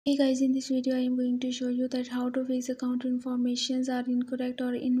Hey guys, in this video I am going to show you that how to fix account informations are incorrect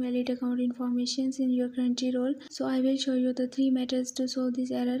or invalid account informations in your Crunchyroll. So I will show you the three methods to solve this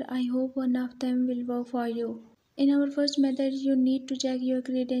error. I hope one of them will work for you. In our first method, you need to check your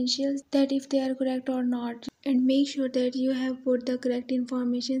credentials that if they are correct or not, and make sure that you have put the correct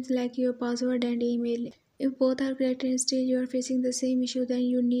information like your password and email. If both are correct and still you are facing the same issue, then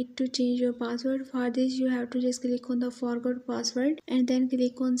you need to change your password. For this, you have to just click on the forgot password and then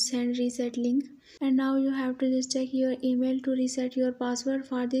click on send reset link. And now you have to just check your email to reset your password.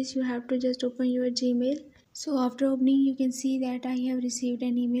 For this, you have to just open your Gmail. So after opening, you can see that I have received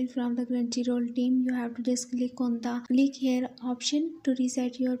an email from the Crunchyroll team. You have to just click on the click here option to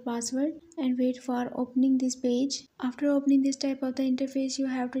reset your password and wait for opening this page. After opening this type of the interface, you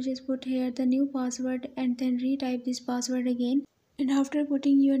have to just put here the new password and then retype this password again. And after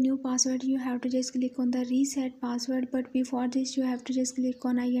putting your new password, you have to just click on the reset password. But before this, you have to just click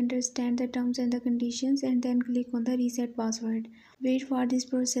on I understand the terms and the conditions and then click on the reset password. Wait for this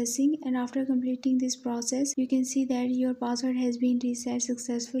processing, and after completing this process, you can see that your password has been reset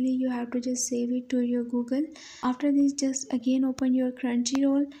successfully. You have to just save it to your Google. After this, just again open your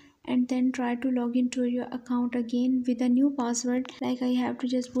Crunchyroll and then try to log into your account again with a new password. Like I have to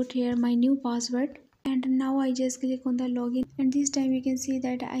just put here my new password. And now I just click on the login, and this time you can see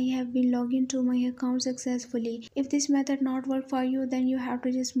that I have been logged into my account successfully. If this method not work for you, then you have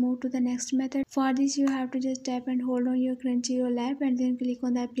to just move to the next method. For this, you have to just tap and hold on your Crunchyroll app and then click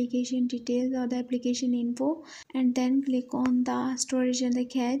on the application details or the application info, and then click on the storage and the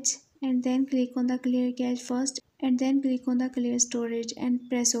cache, and then click on the clear cache first, and then click on the clear storage and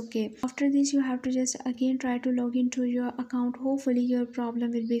press OK. After this, you have to just again try to log into your account. Hopefully your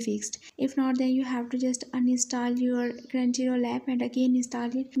problem will be fixed. If not, then you have to just uninstall your Crunchyroll app and again install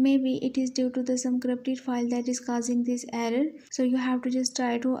it. Maybe it is due to the some corrupted file that is causing this error. So you have to just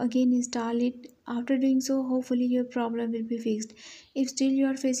try to again install it. After doing so, hopefully your problem will be fixed. If still you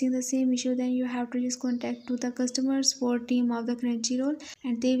are facing the same issue, then you have to just contact to the customer support team of the Crunchyroll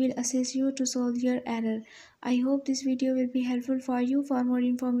and they will assist you to solve your error. I hope this video will be helpful for you. For more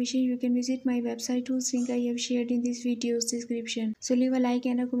information, you can visit my website whose link I have shared in this video's description. So leave a like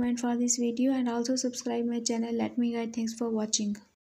and a comment for this video and also subscribe my channel. Let me guide. Thanks for watching.